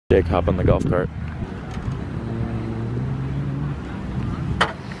Jake, hop on the golf cart.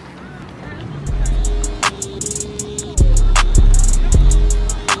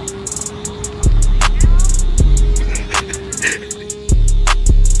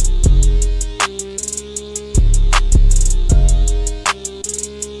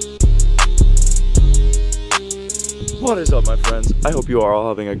 What is up, my friends? I hope you are all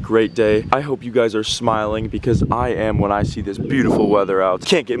having a great day. I hope you guys are smiling because I am when I see this beautiful weather out.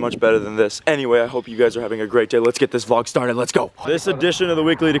 Can't get much better than this. Anyway, I hope you guys are having a great day. Let's get this vlog started. Let's go. This edition of the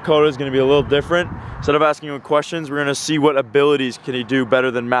Weekly Dakota is going to be a little different. Instead of asking him questions, we're going to see what abilities can he do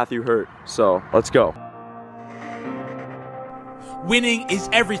better than Matthew Hurt. So, let's go. Winning is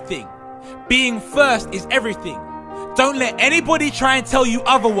everything. Being first is everything. Don't let anybody try and tell you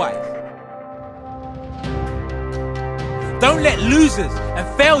otherwise. Don't let losers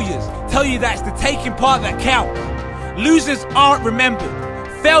and failures tell you that's the taking part that counts. Losers aren't remembered.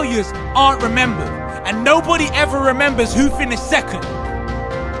 Failures aren't remembered. And nobody ever remembers who finished second.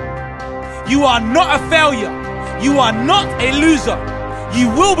 You are not a failure. You are not a loser. You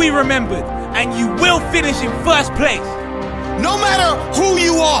will be remembered and you will finish in first place. No matter who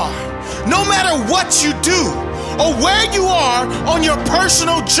you are, no matter what you do, or where you are on your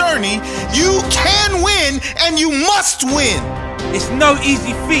personal journey, you can win and you must win. It's no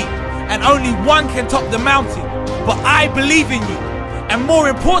easy feat, and only one can top the mountain. But I believe in you, and more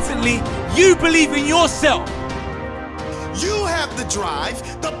importantly, you believe in yourself. You have the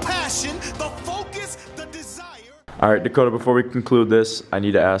drive, the passion, the focus, the desire. All right, Dakota, before we conclude this, I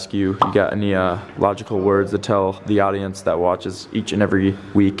need to ask you, you got any logical words to tell the audience that watches each and every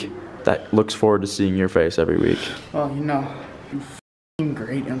week, that looks forward to seeing your face every week? Well, you know, you're f***ing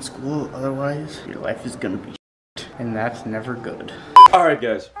great in school, otherwise your life is gonna be shit, and that's never good. Alright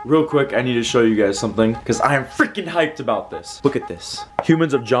guys, real quick, I need to show you guys something, because I am freaking hyped about this. Look at this.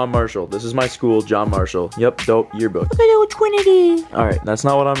 Humans of John Marshall. This is my school, John Marshall. Yep, dope yearbook. Look at little Trinity. Alright, that's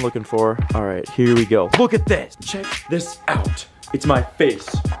not what I'm looking for. Alright, here we go. Look at this. Check this out. It's my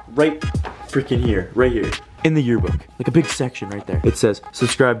face. Right freaking here. Right here. In the yearbook. Like a big section right there. It says,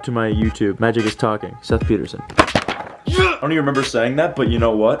 subscribe to my YouTube. Magic is talking. Seth Peterson. I don't even remember saying that, but you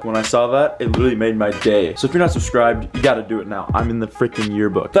know what? When I saw that, it literally made my day. So if you're not subscribed, you gotta do it now. I'm in the freaking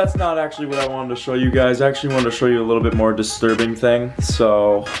yearbook. That's not actually what I wanted to show you guys. I actually wanted to show you a little bit more disturbing thing.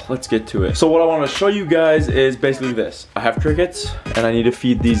 So let's get to it. So what I want to show you guys is basically this. I have crickets, and I need to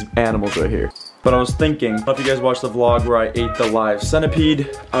feed these animals right here. But I was thinking, if you guys watched the vlog where I ate the live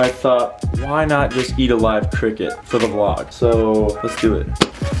centipede, I thought, why not just eat a live cricket for the vlog? So let's do it.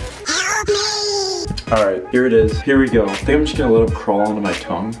 Alright, here it is. Here we go. I think I'm just gonna let him crawl onto my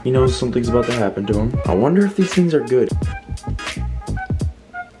tongue. He knows something's about to happen to him. I wonder if these things are good.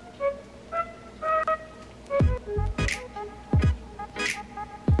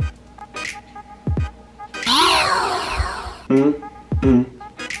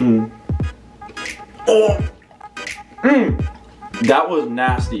 Oh! That was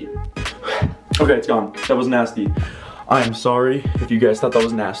nasty. Okay, it's gone. That was nasty. I am sorry if you guys thought that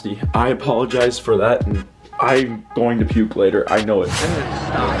was nasty. I apologize for that, and I'm going to puke later. I know it.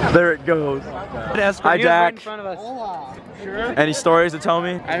 There it goes. Hi, Dak. Any stories to tell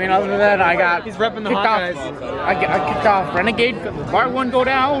me? I mean, other than that, I got kicked off. I kicked off Renegade because the bar wouldn't go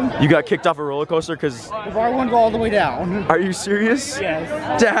down. You got kicked off a roller coaster because the bar wouldn't go all the way down. Are you serious?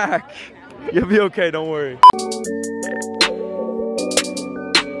 Yes. Dak, you'll be okay. Don't worry.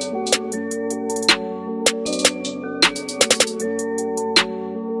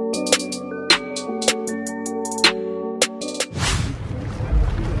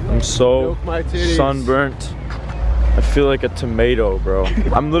 I'm so sunburnt. I feel like a tomato, bro.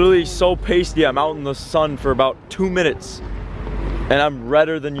 I'm literally so pasty. I'm out in the sun for about 2 minutes. And I'm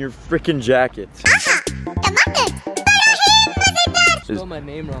redder than your freaking jacket. You spelled my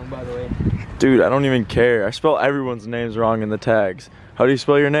name wrong, by the way. Dude, I don't even care. I spell everyone's names wrong in the tags. How do you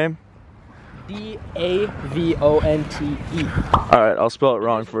spell your name? D-A-V-O-N-T-E. Alright, I'll spell it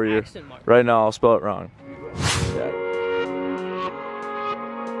wrong for you. Right now, I'll spell it wrong. Yeah.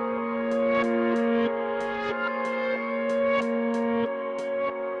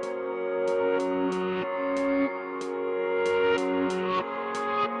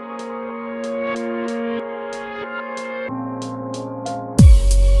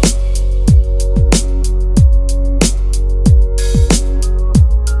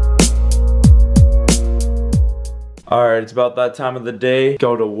 Alright, it's about that time of the day.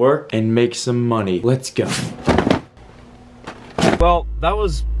 Go to work and make some money. Let's go. Well, that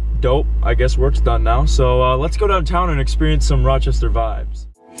was dope. I guess work's done now. So let's go downtown and experience some Rochester vibes.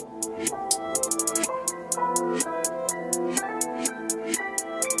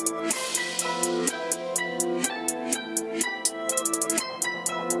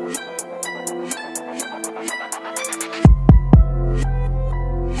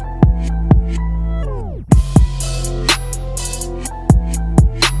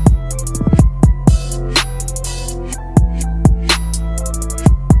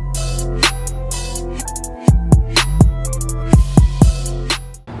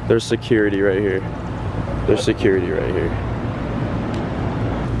 There's security right here. There's security right here.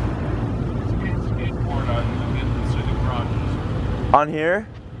 On here?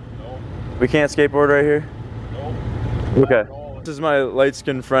 No. We can't skateboard right here? No. Okay. This is my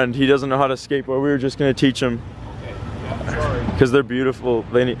light-skinned friend. He doesn't know how to skateboard. We were just gonna teach him. Okay. Yeah, sorry. Because they're beautiful.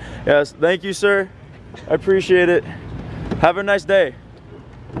 They need. Yes. Thank you, sir. I appreciate it. Have a nice day.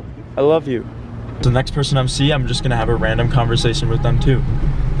 I love you. The next person I see, I'm just gonna have a random conversation with them too.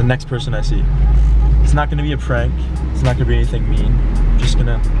 The next person I see. It's not gonna be a prank. It's not gonna be anything mean. I'm just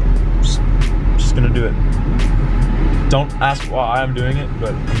gonna do it. Don't ask why I'm doing it,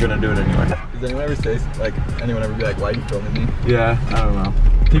 but I'm gonna do it anyway. Does anyone ever say, like, anyone ever be like, why are you filming me? Yeah, I don't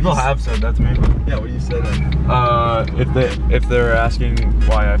know. People have said that to me. Yeah, what do you say then? If they're asking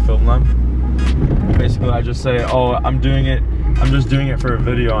why I film them, basically I just say, oh, I'm just doing it for a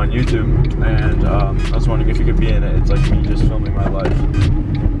video on YouTube, and I was wondering if you could be in it. It's like me just filming my life.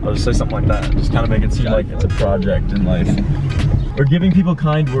 I'll just say something like that. Just kind of make it seem like it's a project in life. We're giving people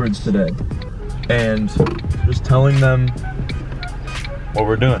kind words today, and just telling them what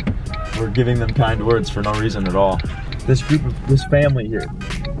we're doing. We're giving them kind words for no reason at all. This family here,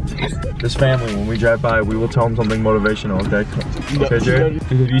 this family, when we drive by, we will tell them something motivational, okay? Okay, Jared?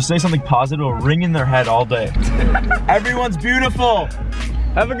 Because if you say something positive, it'll ring in their head all day. Everyone's beautiful!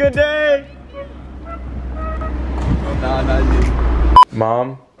 Have a good day! Nah, not you.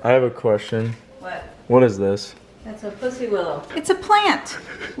 Mom, I have a question. What? What is this? That's a pussy willow. It's a plant.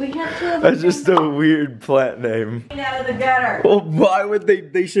 We have to. That's just a weird plant name. Out of the gutter. Well, why would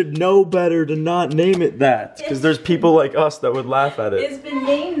they should know better to not name it that. Because there's people like us that would laugh at it. It's been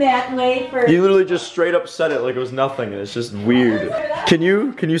named that way for. You literally just straight up said it like it was nothing, and it's just weird. Can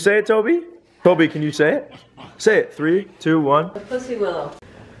you say it, Toby? Toby, can you say it? Say it. 3, 2, 1. The pussy willow.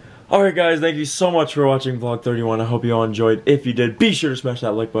 Alright guys, thank you so much for watching Vlog 31. I hope you all enjoyed. If you did, be sure to smash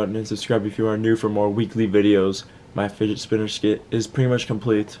that like button and subscribe if you are new for more weekly videos. My fidget spinner skit is pretty much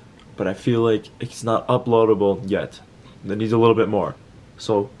complete, but I feel like it's not uploadable yet. It needs a little bit more.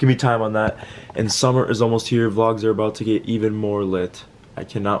 So give me time on that. And summer is almost here. Vlogs are about to get even more lit. I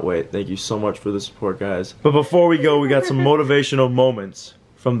cannot wait. Thank you so much for the support, guys. But before we go, we got some motivational moments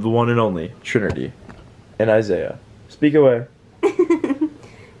from the one and only Trinity and Isaiah. Speak away.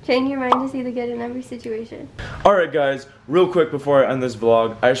 Train your mind to see the good in every situation. Alright guys, real quick before I end this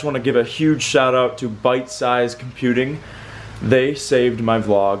vlog, I just want to give a huge shout out to Byte Size Computing. They saved my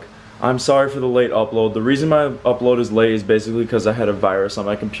vlog. I'm sorry for the late upload. The reason my upload is late is basically because I had a virus on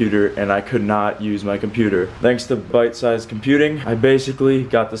my computer and I could not use my computer. Thanks to Byte Size Computing, I basically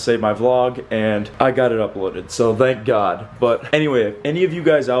got to save my vlog and I got it uploaded, so thank God. But anyway, if any of you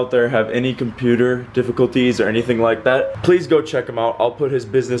guys out there have any computer difficulties or anything like that, please go check him out. I'll put his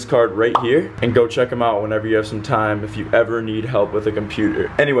business card right here and go check him out whenever you have some time if you ever need help with a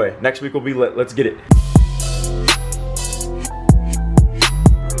computer. Anyway, next week will be lit. Let's get it.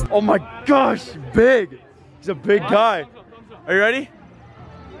 Oh my gosh, big. He's a big guy. Are you ready?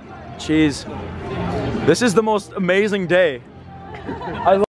 Cheese. This is the most amazing day.